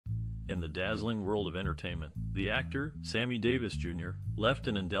In the dazzling world of entertainment, the actor, Sammy Davis Jr., left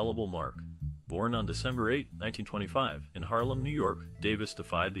an indelible mark. Born on December 8, 1925, in Harlem, New York, Davis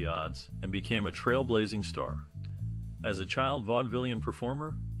defied the odds and became a trailblazing star. As a child vaudevillian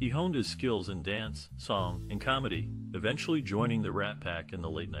performer, he honed his skills in dance, song, and comedy, eventually joining the Rat Pack in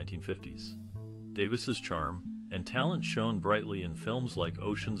the late 1950s. Davis's charm and talent shone brightly in films like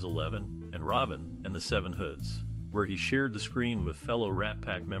Ocean's 11 and Robin and the Seven Hoods, where he shared the screen with fellow Rat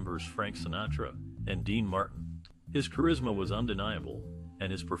Pack members Frank Sinatra and Dean Martin. His charisma was undeniable, and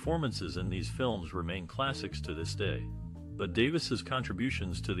his performances in these films remain classics to this day. But Davis's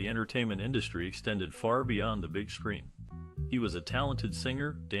contributions to the entertainment industry extended far beyond the big screen. He was a talented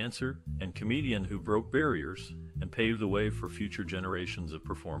singer, dancer, and comedian who broke barriers and paved the way for future generations of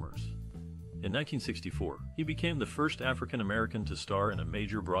performers. In 1964, he became the first African American to star in a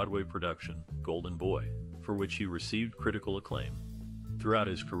major Broadway production, Golden Boy, for which he received critical acclaim. Throughout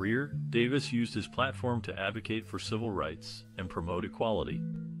his career, Davis used his platform to advocate for civil rights and promote equality.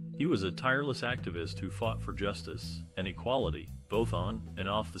 He was a tireless activist who fought for justice and equality, both on and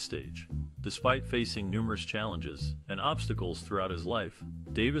off the stage. Despite facing numerous challenges and obstacles throughout his life,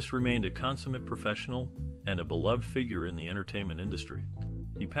 Davis remained a consummate professional and a beloved figure in the entertainment industry.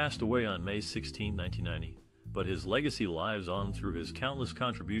 He passed away on May 16, 1990, but his legacy lives on through his countless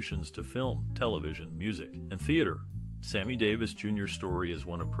contributions to film, television, music, and theater. Sammy Davis Jr.'s story is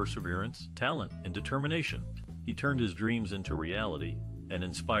one of perseverance, talent, and determination. He turned his dreams into reality and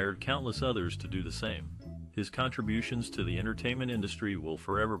inspired countless others to do the same. His contributions to the entertainment industry will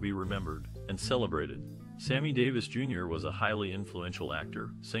forever be remembered and celebrated. Sammy Davis Jr. was a highly influential actor,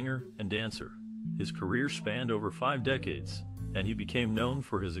 singer, and dancer. His career spanned over 5 decades, and he became known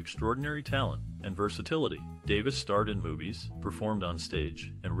for his extraordinary talent and versatility. Davis starred in movies, performed on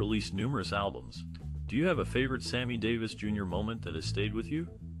stage, and released numerous albums. Do you have a favorite Sammy Davis Jr. moment that has stayed with you?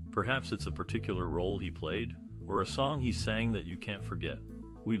 Perhaps it's a particular role he played, or a song he sang that you can't forget.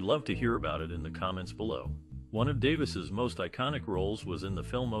 We'd love to hear about it in the comments below. One of Davis's most iconic roles was in the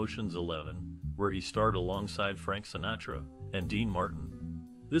film Ocean's 11, where he starred alongside Frank Sinatra and Dean Martin.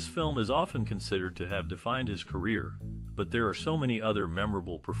 This film is often considered to have defined his career, but there are so many other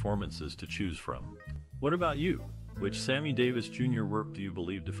memorable performances to choose from. What about you? Which Sammy Davis Jr. work do you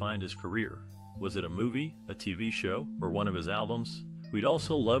believe defined his career? Was it a movie, a TV show, or one of his albums? We'd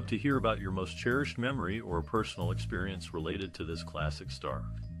also love to hear about your most cherished memory or personal experience related to this classic star.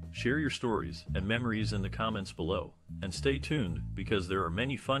 Share your stories and memories in the comments below, and stay tuned because there are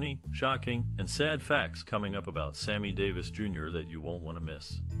many funny, shocking, and sad facts coming up about Sammy Davis Jr. that you won't want to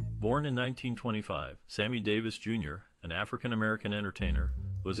miss. Born in 1925, Sammy Davis Jr., an African-American entertainer,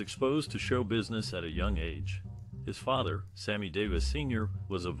 was exposed to show business at a young age. His father, Sammy Davis Sr.,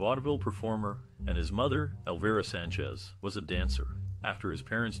 was a vaudeville performer, and his mother, Elvira Sanchez, was a dancer. After his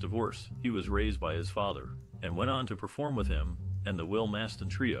parents' divorce, he was raised by his father, and went on to perform with him and the Will Maston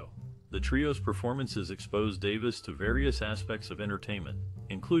Trio. The trio's performances exposed Davis to various aspects of entertainment,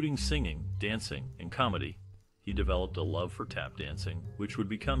 including singing, dancing, and comedy. He developed a love for tap dancing, which would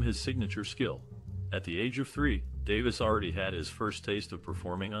become his signature skill. At the age of 3, Davis already had his first taste of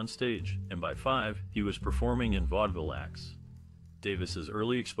performing on stage, and by 5, he was performing in vaudeville acts. Davis's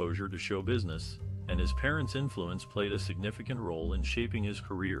early exposure to show business and his parents' influence played a significant role in shaping his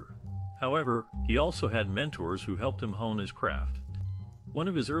career. However, he also had mentors who helped him hone his craft. One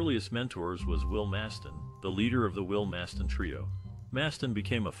of his earliest mentors was Will Maston, the leader of the Will Maston Trio. Maston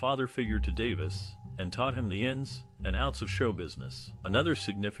became a father figure to Davis and taught him the ins and outs of show business. Another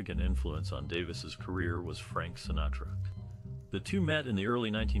significant influence on Davis's career was Frank Sinatra. The two met in the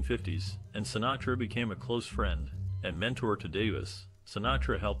early 1950s, and Sinatra became a close friend and mentor to Davis.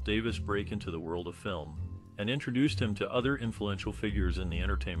 Sinatra helped Davis break into the world of film and introduced him to other influential figures in the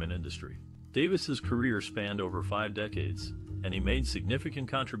entertainment industry. Davis's career spanned over 5 decades, and he made significant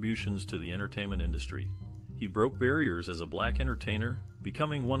contributions to the entertainment industry. He broke barriers as a black entertainer,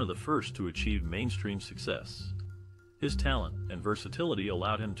 becoming one of the first to achieve mainstream success. His talent and versatility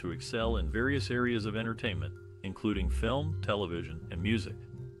allowed him to excel in various areas of entertainment, including film, television, and music.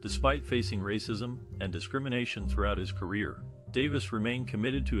 Despite facing racism and discrimination throughout his career, Davis remained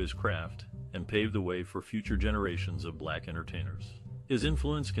committed to his craft and paved the way for future generations of black entertainers. His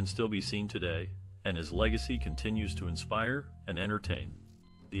influence can still be seen today, and his legacy continues to inspire and entertain.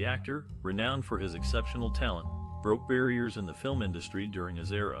 The actor, renowned for his exceptional talent, broke barriers in the film industry during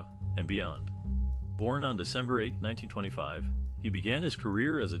his era and beyond. Born on December 8, 1925, he began his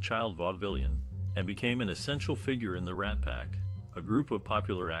career as a child vaudevillian and became an essential figure in the Rat Pack, a group of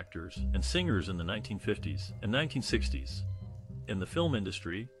popular actors and singers in the 1950s and 1960s. In the film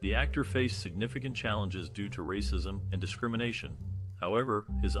industry, the actor faced significant challenges due to racism and discrimination. However,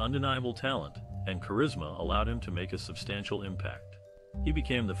 his undeniable talent and charisma allowed him to make a substantial impact. He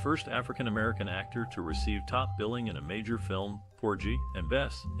became the first African-American actor to receive top billing in a major film, Porgy and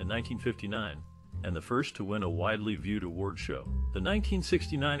Bess, in 1959, and the first to win a widely viewed award show, the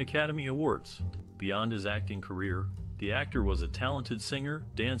 1969 Academy Awards. Beyond his acting career, the actor was a talented singer,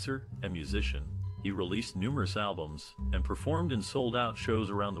 dancer, and musician. He released numerous albums and performed in sold-out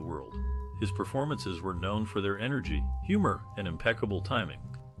shows around the world. His performances were known for their energy, humor, and impeccable timing.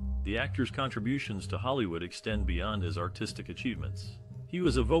 The actor's contributions to Hollywood extend beyond his artistic achievements. He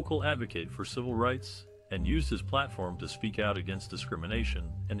was a vocal advocate for civil rights and used his platform to speak out against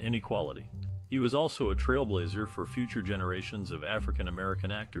discrimination and inequality. He was also a trailblazer for future generations of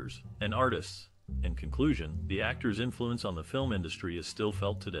African-American actors and artists. In conclusion, the actor's influence on the film industry is still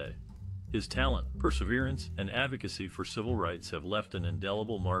felt today. His talent, perseverance, and advocacy for civil rights have left an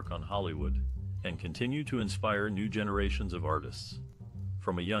indelible mark on Hollywood and continue to inspire new generations of artists.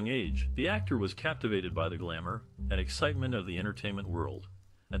 From a young age, the actor was captivated by the glamour and excitement of the entertainment world.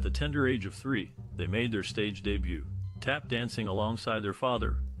 At the tender age of 3, they made their stage debut, tap dancing alongside their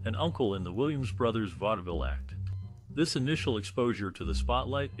father and uncle in the Williams Brothers vaudeville act. This initial exposure to the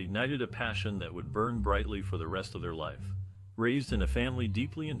spotlight ignited a passion that would burn brightly for the rest of their life. Raised in a family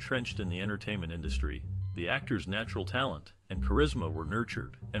deeply entrenched in the entertainment industry, the actor's natural talent and charisma were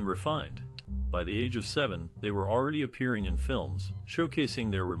nurtured and refined. By the age of 7, they were already appearing in films,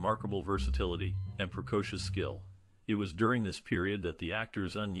 showcasing their remarkable versatility and precocious skill. It was during this period that the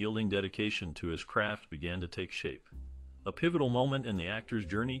actor's unyielding dedication to his craft began to take shape. A pivotal moment in the actor's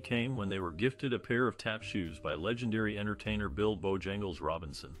journey came when they were gifted a pair of tap shoes by legendary entertainer Bill Bojangles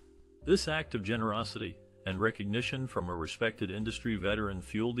Robinson. This act of generosity and recognition from a respected industry veteran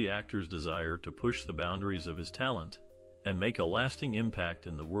fueled the actor's desire to push the boundaries of his talent and make a lasting impact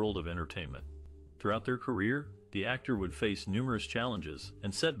in the world of entertainment. Throughout their career, the actor would face numerous challenges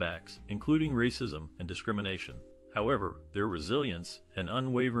and setbacks, including racism and discrimination. However, their resilience and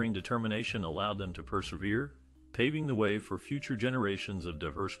unwavering determination allowed them to persevere, paving the way for future generations of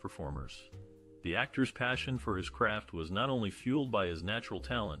diverse performers. The actor's passion for his craft was not only fueled by his natural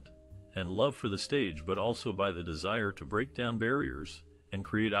talent and love for the stage, but also by the desire to break down barriers and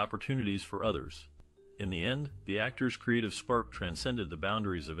create opportunities for others. In the end, the actor's creative spark transcended the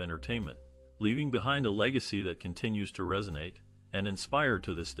boundaries of entertainment, leaving behind a legacy that continues to resonate and inspire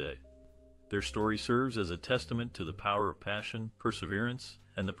to this day. Their story serves as a testament to the power of passion, perseverance,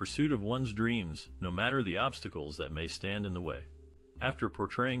 and the pursuit of one's dreams, no matter the obstacles that may stand in the way. After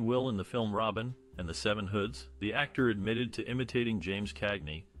portraying Will in the film Robin and the Seven Hoods, the actor admitted to imitating James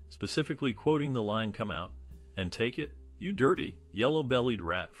Cagney, specifically quoting the line, "Come out and take it, you dirty, yellow-bellied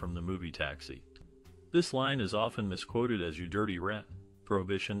rat," from the movie Taxi. This line is often misquoted as "you dirty rat."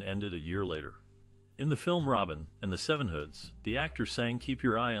 Prohibition ended a year later. In the film Robin and the Seven Hoods, the actor sang "Keep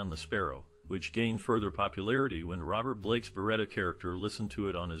Your Eye on the Sparrow," which gained further popularity when Robert Blake's Beretta character listened to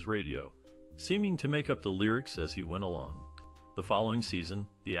it on his radio, seeming to make up the lyrics as he went along. The following season,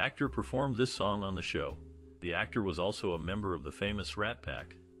 the actor performed this song on the show. The actor was also a member of the famous Rat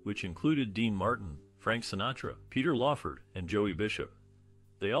Pack, which included Dean Martin, Frank Sinatra, Peter Lawford, and Joey Bishop.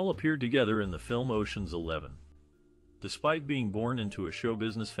 They all appeared together in the film Ocean's 11. Despite being born into a show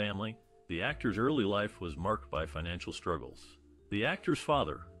business family, the actor's early life was marked by financial struggles. The actor's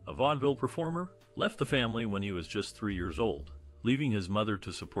father, a vaudeville performer, left the family when he was just 3 years old, leaving his mother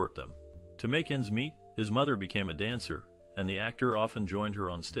to support them. To make ends meet, his mother became a dancer, and the actor often joined her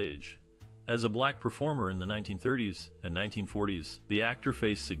on stage. As a black performer in the 1930s and 1940s, the actor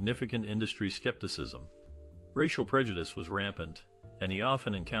faced significant industry skepticism. Racial prejudice was rampant, and he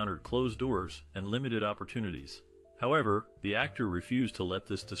often encountered closed doors and limited opportunities. However, the actor refused to let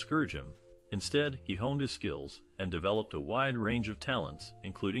this discourage him. Instead, he honed his skills and developed a wide range of talents,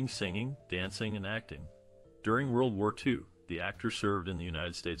 including singing, dancing, and acting. During World War II, the actor served in the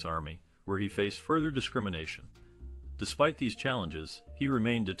United States Army, where he faced further discrimination. Despite these challenges, he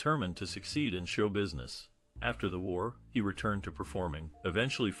remained determined to succeed in show business. After the war, he returned to performing,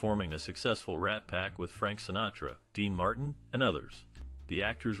 eventually forming a successful Rat Pack with Frank Sinatra, Dean Martin, and others. The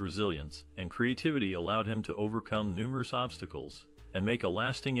actor's resilience and creativity allowed him to overcome numerous obstacles and make a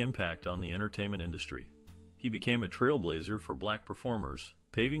lasting impact on the entertainment industry. He became a trailblazer for black performers,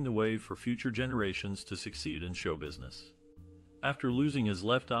 paving the way for future generations to succeed in show business. After losing his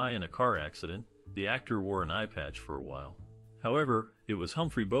left eye in a car accident, the actor wore an eye patch for a while. However, it was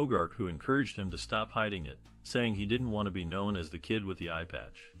Humphrey Bogart who encouraged him to stop hiding it, saying he didn't want to be known as the kid with the eye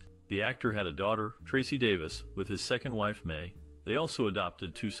patch. The actor had a daughter, Tracy Davis, with his second wife, May. They also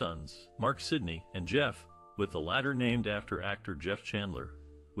adopted 2 sons, Mark Sidney and Jeff, with the latter named after actor Jeff Chandler.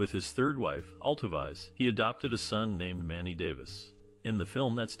 With his third wife, Altavise, he adopted a son named Manny Davis. In the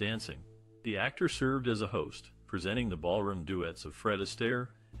film That's Dancing, the actor served as a host, presenting the ballroom duets of Fred Astaire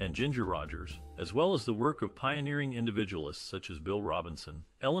and Ginger Rogers, as well as the work of pioneering individualists such as Bill Robinson,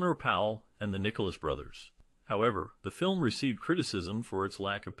 Eleanor Powell, and the Nicholas brothers. However, the film received criticism for its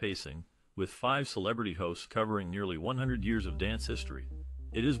lack of pacing, with 5 celebrity hosts covering nearly 100 years of dance history.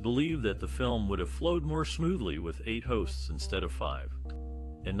 It is believed that the film would have flowed more smoothly with 8 hosts instead of 5.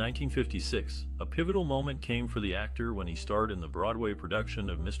 In 1956, a pivotal moment came for the actor when he starred in the Broadway production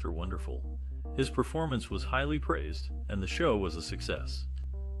of Mr. Wonderful. His performance was highly praised, and the show was a success.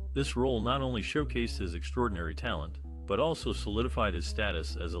 This role not only showcased his extraordinary talent, but also solidified his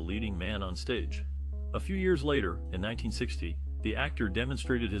status as a leading man on stage. A few years later, in 1960, the actor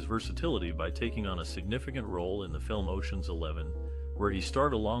demonstrated his versatility by taking on a significant role in the film Ocean's 11, where he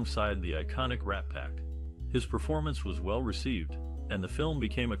starred alongside the iconic Rat Pack. His performance was well received, and the film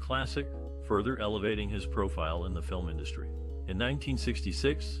became a classic, further elevating his profile in the film industry. In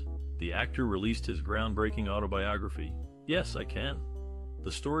 1966, the actor released his groundbreaking autobiography, Yes, I Can.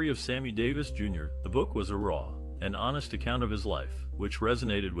 The story of Sammy Davis Jr. The book was a raw and honest account of his life, which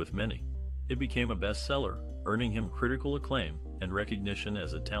resonated with many. It became a bestseller, earning him critical acclaim and recognition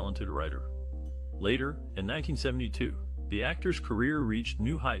as a talented writer. Later, in 1972, the actor's career reached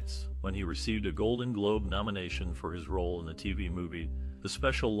new heights when he received a Golden Globe nomination for his role in the TV movie The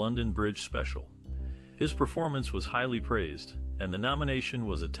Special London Bridge Special. His performance was highly praised, and the nomination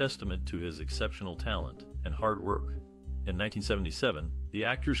was a testament to his exceptional talent and hard work. In 1977, the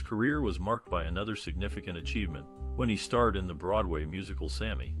actor's career was marked by another significant achievement when he starred in the Broadway musical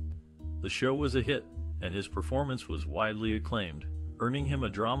Sammy. The show was a hit, and his performance was widely acclaimed, earning him a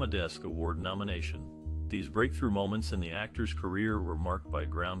Drama Desk Award nomination. These breakthrough moments in the actor's career were marked by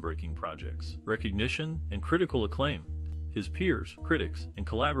groundbreaking projects, recognition, and critical acclaim. His peers, critics, and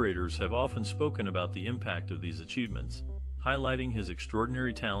collaborators have often spoken about the impact of these achievements, highlighting his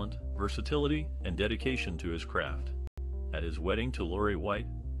extraordinary talent, versatility, and dedication to his craft. At his wedding to Lori White,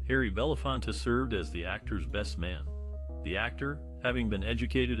 Harry Belafonte served as the actor's best man. The actor, having been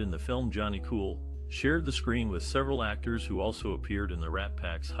educated in the film Johnny Cool, shared the screen with several actors who also appeared in the Rat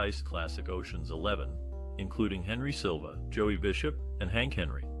Pack's heist classic Ocean's 11, including Henry Silva, Joey Bishop, and Hank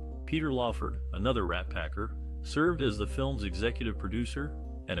Henry. Peter Lawford, another Rat Packer, served as the film's executive producer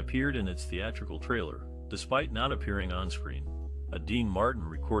and appeared in its theatrical trailer, despite not appearing on screen. A Dean Martin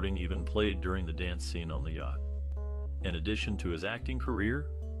recording even played during the dance scene on the yacht. In addition to his acting career,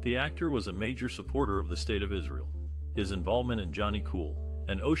 the actor was a major supporter of the State of Israel. His involvement in Johnny Cool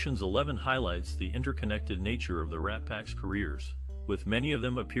and Ocean's 11 highlights the interconnected nature of the Rat Pack's careers, with many of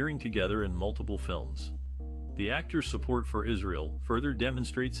them appearing together in multiple films. The actor's support for Israel further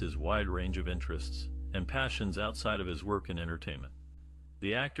demonstrates his wide range of interests and passions outside of his work in entertainment.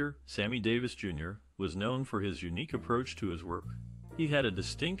 The actor, Sammy Davis Jr., was known for his unique approach to his work. He had a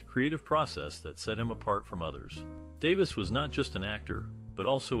distinct creative process that set him apart from others. Davis was not just an actor, but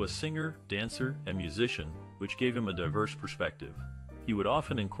also a singer, dancer, and musician, which gave him a diverse perspective. He would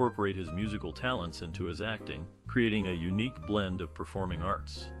often incorporate his musical talents into his acting, creating a unique blend of performing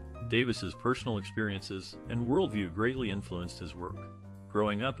arts. Davis's personal experiences and worldview greatly influenced his work.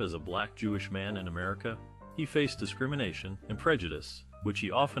 Growing up as a black Jewish man in America, he faced discrimination and prejudice, which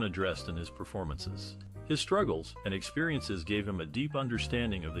he often addressed in his performances. His struggles and experiences gave him a deep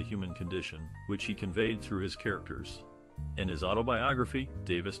understanding of the human condition, which he conveyed through his characters. In his autobiography,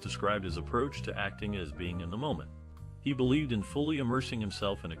 Davis described his approach to acting as being in the moment. He believed in fully immersing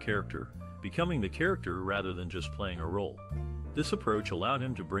himself in a character, becoming the character rather than just playing a role. This approach allowed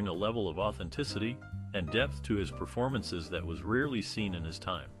him to bring a level of authenticity and depth to his performances that was rarely seen in his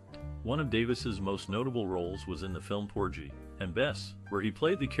time. One of Davis's most notable roles was in the film Porgy and Bess, where he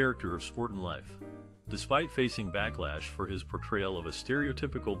played the character of Sportin' Life. Despite facing backlash for his portrayal of a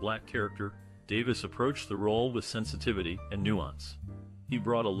stereotypical black character, Davis approached the role with sensitivity and nuance. He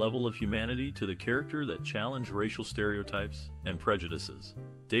brought a level of humanity to the character that challenged racial stereotypes and prejudices.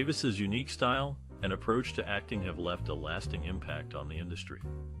 Davis's unique style and approach to acting have left a lasting impact on the industry.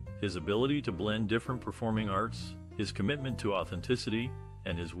 His ability to blend different performing arts, his commitment to authenticity,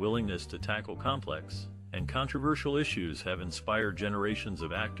 and his willingness to tackle complex and controversial issues have inspired generations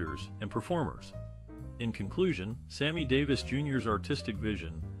of actors and performers. In conclusion, Sammy Davis Jr.'s artistic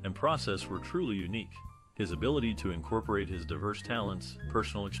vision and process were truly unique. His ability to incorporate his diverse talents,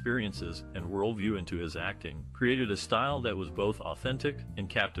 personal experiences, and worldview into his acting created a style that was both authentic and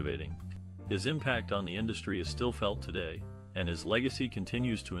captivating. His impact on the industry is still felt today, and his legacy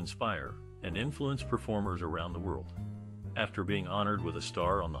continues to inspire and influence performers around the world. After being honored with a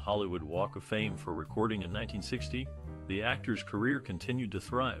star on the Hollywood Walk of Fame for recording in 1960, the actor's career continued to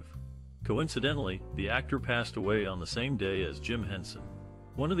thrive. Coincidentally, the actor passed away on the same day as Jim Henson.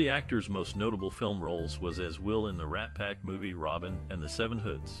 One of the actor's most notable film roles was as Will in the Rat Pack movie Robin and the Seven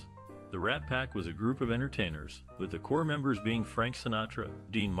Hoods. The Rat Pack was a group of entertainers, with the core members being Frank Sinatra,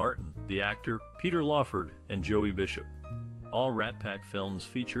 Dean Martin, the actor, Peter Lawford, and Joey Bishop. All Rat Pack films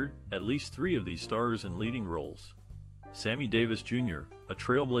featured at least 3 of these stars in leading roles. Sammy Davis Jr., a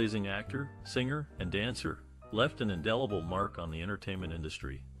trailblazing actor, singer, and dancer, left an indelible mark on the entertainment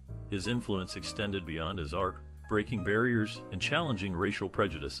industry. His influence extended beyond his art, breaking barriers and challenging racial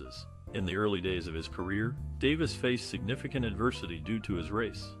prejudices. In the early days of his career, Davis faced significant adversity due to his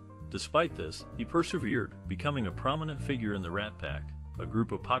race. Despite this, he persevered, becoming a prominent figure in the Rat Pack, a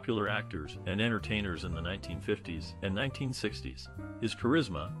group of popular actors and entertainers in the 1950s and 1960s. His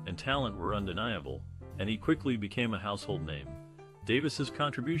charisma and talent were undeniable, and he quickly became a household name. Davis's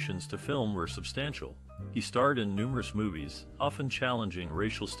contributions to film were substantial. He starred in numerous movies, often challenging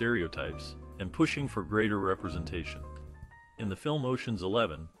racial stereotypes and pushing for greater representation. In the film Ocean's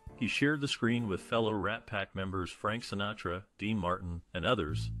 11, he shared the screen with fellow Rat Pack members Frank Sinatra, Dean Martin, and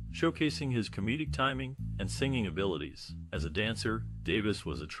others, showcasing his comedic timing and singing abilities. As a dancer, Davis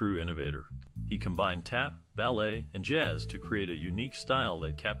was a true innovator. He combined tap, ballet, and jazz to create a unique style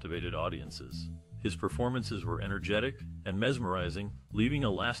that captivated audiences. His performances were energetic and mesmerizing, leaving a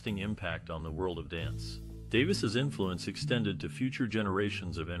lasting impact on the world of dance. Davis's influence extended to future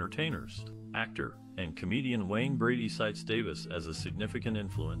generations of entertainers. Actor and comedian Wayne Brady cites Davis as a significant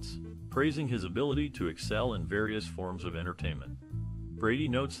influence, praising his ability to excel in various forms of entertainment. Brady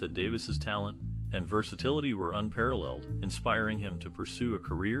notes that Davis's talent and versatility were unparalleled, inspiring him to pursue a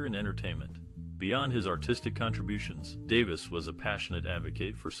career in entertainment. Beyond his artistic contributions, Davis was a passionate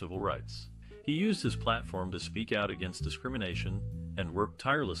advocate for civil rights. He used his platform to speak out against discrimination and worked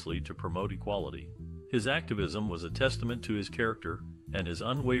tirelessly to promote equality. His activism was a testament to his character and his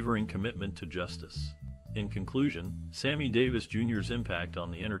unwavering commitment to justice. In conclusion, Sammy Davis Jr.'s impact on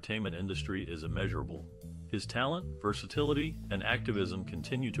the entertainment industry is immeasurable. His talent, versatility, and activism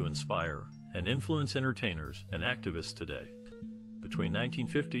continue to inspire and influence entertainers and activists today. Between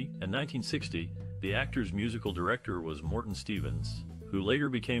 1950 and 1960, the actor's musical director was Morton Stevens, who later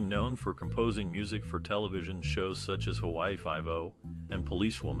became known for composing music for television shows such as Hawaii Five-0 and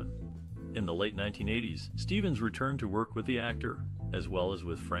Policewoman. In the late 1980s, Stevens returned to work with the actor, as well as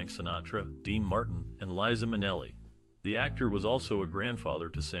with Frank Sinatra, Dean Martin, and Liza Minnelli. The actor was also a grandfather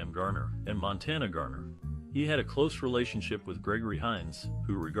to Sam Garner and Montana Garner. He had a close relationship with Gregory Hines,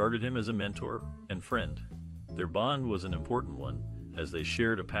 who regarded him as a mentor and friend. Their bond was an important one, as they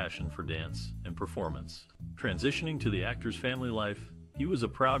shared a passion for dance and performance. Transitioning to the actor's family life, he was a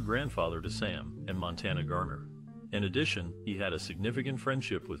proud grandfather to Sam and Montana Garner. In addition, he had a significant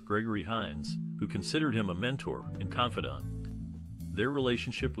friendship with Gregory Hines, who considered him a mentor and confidant. Their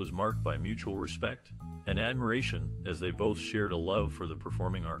relationship was marked by mutual respect and admiration, as they both shared a love for the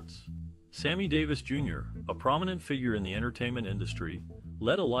performing arts. Sammy Davis Jr., a prominent figure in the entertainment industry,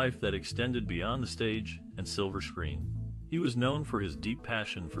 led a life that extended beyond the stage and silver screen. He was known for his deep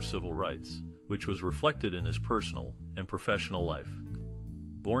passion for civil rights, which was reflected in his personal and professional life.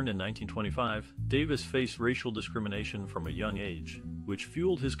 Born in 1925, Davis faced racial discrimination from a young age, which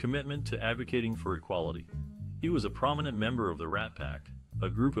fueled his commitment to advocating for equality. He was a prominent member of the Rat Pack, a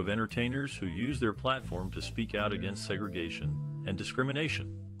group of entertainers who used their platform to speak out against segregation and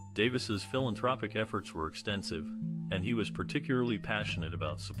discrimination. Davis's philanthropic efforts were extensive, and he was particularly passionate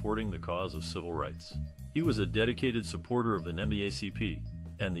about supporting the cause of civil rights. He was a dedicated supporter of the NAACP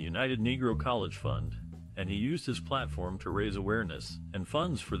and the United Negro College Fund, and he used his platform to raise awareness and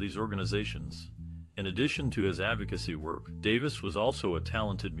funds for these organizations. In addition to his advocacy work, Davis was also a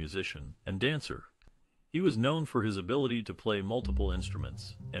talented musician and dancer. He was known for his ability to play multiple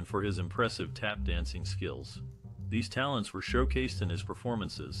instruments and for his impressive tap dancing skills. These talents were showcased in his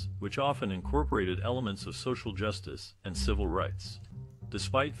performances, which often incorporated elements of social justice and civil rights.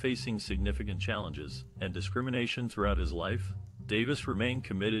 Despite facing significant challenges and discrimination throughout his life, Davis remained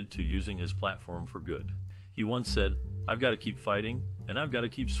committed to using his platform for good. He once said, "I've got to keep fighting, and I've got to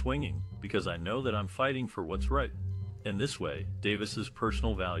keep swinging, because I know that I'm fighting for what's right." In this way, Davis's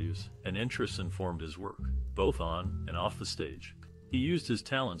personal values and interests informed his work, both on and off the stage. He used his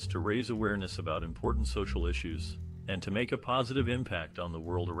talents to raise awareness about important social issues and to make a positive impact on the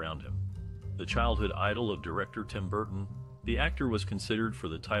world around him. The childhood idol of director Tim Burton, the actor was considered for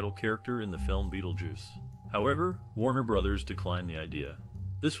the title character in the film Beetlejuice. However, Warner Brothers declined the idea.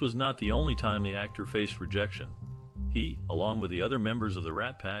 This was not the only time the actor faced rejection. He, along with the other members of the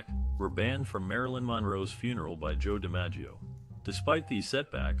Rat Pack, were banned from Marilyn Monroe's funeral by Joe DiMaggio. Despite these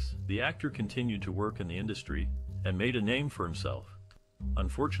setbacks, the actor continued to work in the industry and made a name for himself.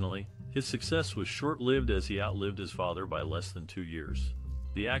 Unfortunately, His success was short-lived as he outlived his father by less than 2 years.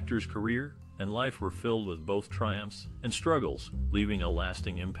 The actor's career and life were filled with both triumphs and struggles, leaving a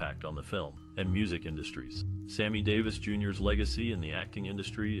lasting impact on the film and music industries. Sammy Davis Jr.'s legacy in the acting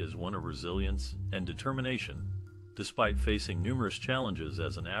industry is one of resilience and determination. Despite facing numerous challenges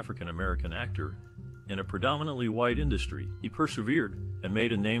as an African-American actor in a predominantly white industry, he persevered and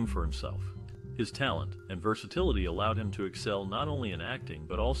made a name for himself. His talent and versatility allowed him to excel not only in acting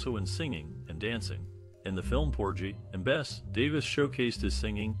but also in singing and dancing. In the film Porgy and Bess, Davis showcased his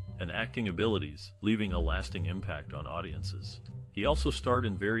singing and acting abilities, leaving a lasting impact on audiences. He also starred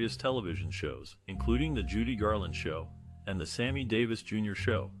in various television shows, including The Judy Garland Show and The Sammy Davis Jr.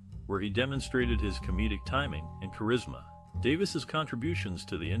 Show, where he demonstrated his comedic timing and charisma. Davis's contributions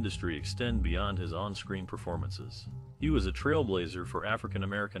to the industry extend beyond his on-screen performances. He was a trailblazer for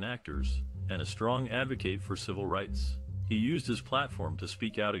African-American actors and a strong advocate for civil rights. He used his platform to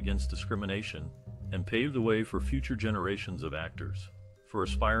speak out against discrimination and paved the way for future generations of actors. For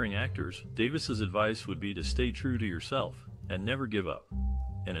aspiring actors, Davis's advice would be to stay true to yourself and never give up.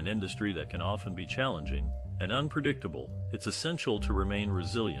 In an industry that can often be challenging and unpredictable, it's essential to remain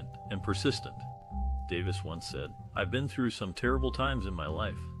resilient and persistent. Davis once said, "I've been through some terrible times in my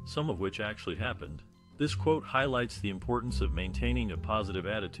life, some of which actually happened." This quote highlights the importance of maintaining a positive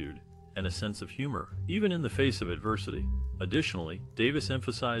attitude and a sense of humor, even in the face of adversity. Additionally, Davis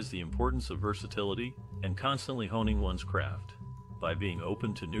emphasized the importance of versatility and constantly honing one's craft. By being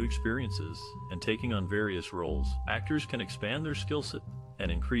open to new experiences and taking on various roles, actors can expand their skill set and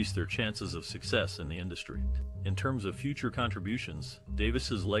increase their chances of success in the industry. In terms of future contributions,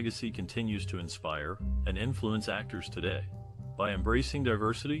 Davis's legacy continues to inspire and influence actors today. By embracing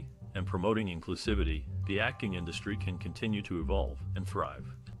diversity and promoting inclusivity, the acting industry can continue to evolve and thrive.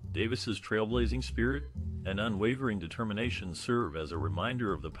 Davis's trailblazing spirit and unwavering determination serve as a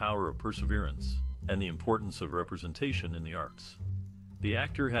reminder of the power of perseverance and the importance of representation in the arts. The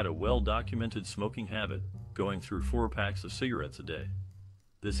actor had a well-documented smoking habit, going through 4 packs of cigarettes a day.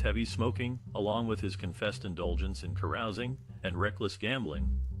 This heavy smoking, along with his confessed indulgence in carousing and reckless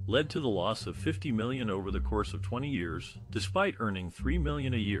gambling, led to the loss of $50 million over the course of 20 years, despite earning $3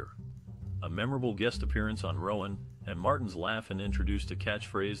 million a year. A memorable guest appearance on Rowan and Martin's Laugh-In introduced a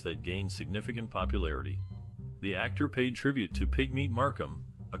catchphrase that gained significant popularity. The actor paid tribute to Pigmeat Markham,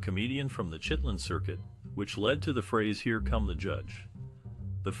 a comedian from the Chitlin circuit, which led to the phrase "Here come the judge."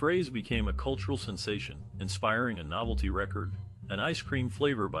 The phrase became a cultural sensation, inspiring a novelty record, an ice cream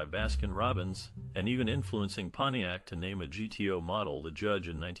flavor by Baskin-Robbins, and even influencing Pontiac to name a GTO model the Judge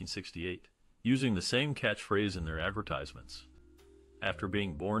in 1968, using the same catchphrase in their advertisements. After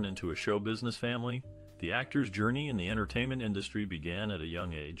being born into a show business family, the actor's journey in the entertainment industry began at a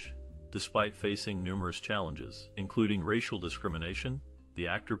young age. Despite facing numerous challenges, including racial discrimination, the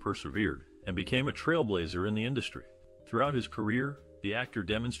actor persevered and became a trailblazer in the industry. Throughout his career, the actor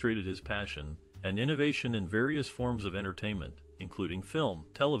demonstrated his passion and innovation in various forms of entertainment, including film,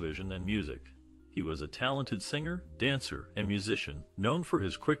 television, and music. He was a talented singer, dancer, and musician, known for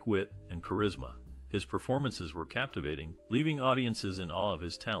his quick wit and charisma. His performances were captivating, leaving audiences in awe of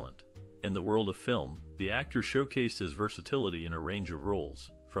his talent. In the world of film, the actor showcased his versatility in a range of roles,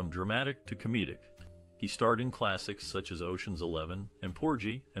 from dramatic to comedic. He starred in classics such as Ocean's 11 and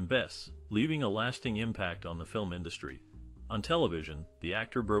Porgy and Bess, leaving a lasting impact on the film industry. On television, the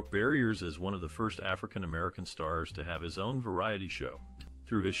actor broke barriers as one of the first African-American stars to have his own variety show.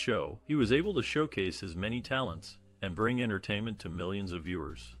 Through his show, he was able to showcase his many talents and bring entertainment to millions of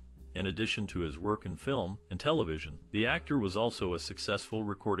viewers. In addition to his work in film and television, the actor was also a successful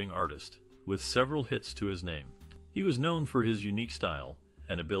recording artist, with several hits to his name. He was known for his unique style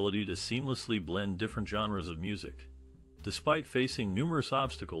and ability to seamlessly blend different genres of music. Despite facing numerous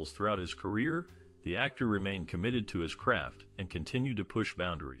obstacles throughout his career, the actor remained committed to his craft and continued to push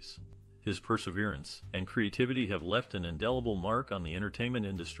boundaries. His perseverance and creativity have left an indelible mark on the entertainment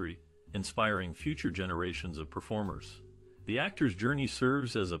industry, inspiring future generations of performers. The actor's journey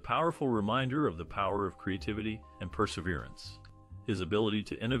serves as a powerful reminder of the power of creativity and perseverance. His ability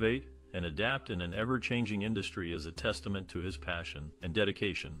to innovate and adapt in an ever-changing industry is a testament to his passion and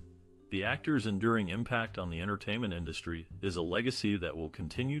dedication. The actor's enduring impact on the entertainment industry is a legacy that will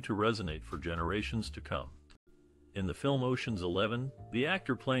continue to resonate for generations to come. In the film Ocean's 11, the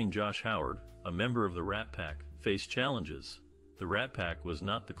actor playing Josh Howard, a member of the Rat Pack, faced challenges. The Rat Pack was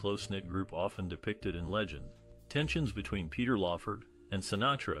not the close-knit group often depicted in legend. Tensions between Peter Lawford and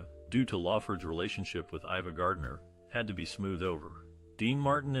Sinatra, due to Lawford's relationship with Ava Gardner, had to be smoothed over. Dean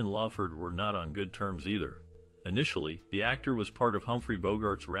Martin and Lawford were not on good terms either. Initially, the actor was part of Humphrey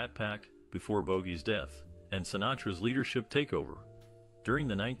Bogart's Rat Pack before Bogey's death and Sinatra's leadership takeover. During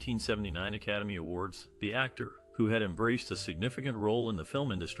the 1979 Academy Awards, the actor, who had embraced a significant role in the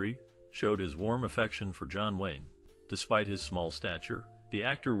film industry, showed his warm affection for John Wayne. Despite his small stature, the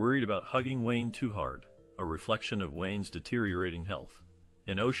actor worried about hugging Wayne too hard, a reflection of Wayne's deteriorating health.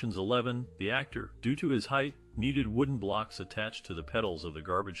 In Ocean's 11, the actor, due to his height, needed wooden blocks attached to the pedals of the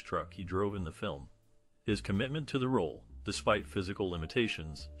garbage truck he drove in the film. His commitment to the role, despite physical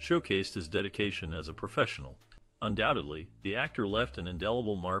limitations, showcased his dedication as a professional. Undoubtedly, the actor left an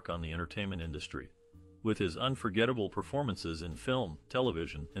indelible mark on the entertainment industry. With his unforgettable performances in film,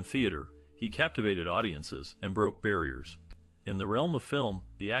 television, and theater, he captivated audiences and broke barriers. In the realm of film,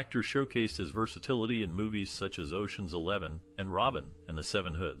 the actor showcased his versatility in movies such as Ocean's 11 and Robin and the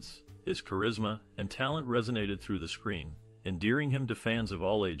Seven Hoods. His charisma and talent resonated through the screen, endearing him to fans of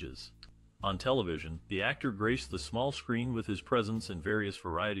all ages. On television, the actor graced the small screen with his presence in various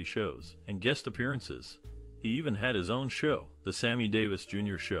variety shows and guest appearances. He even had his own show, The Sammy Davis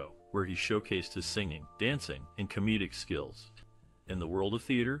Jr. Show, where he showcased his singing, dancing, and comedic skills. In the world of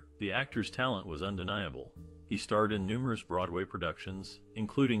theater, the actor's talent was undeniable. He starred in numerous Broadway productions,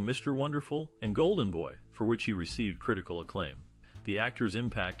 including Mr. Wonderful and Golden Boy, for which he received critical acclaim. The actor's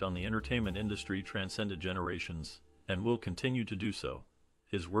impact on the entertainment industry transcended generations, and will continue to do so.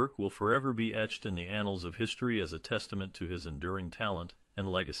 His work will forever be etched in the annals of history as a testament to his enduring talent and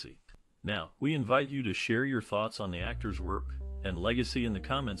legacy. Now, we invite you to share your thoughts on the actor's work and legacy in the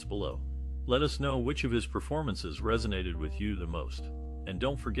comments below. Let us know which of his performances resonated with you the most. And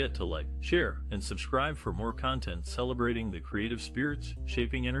don't forget to like, share, and subscribe for more content celebrating the creative spirits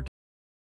shaping entertainment.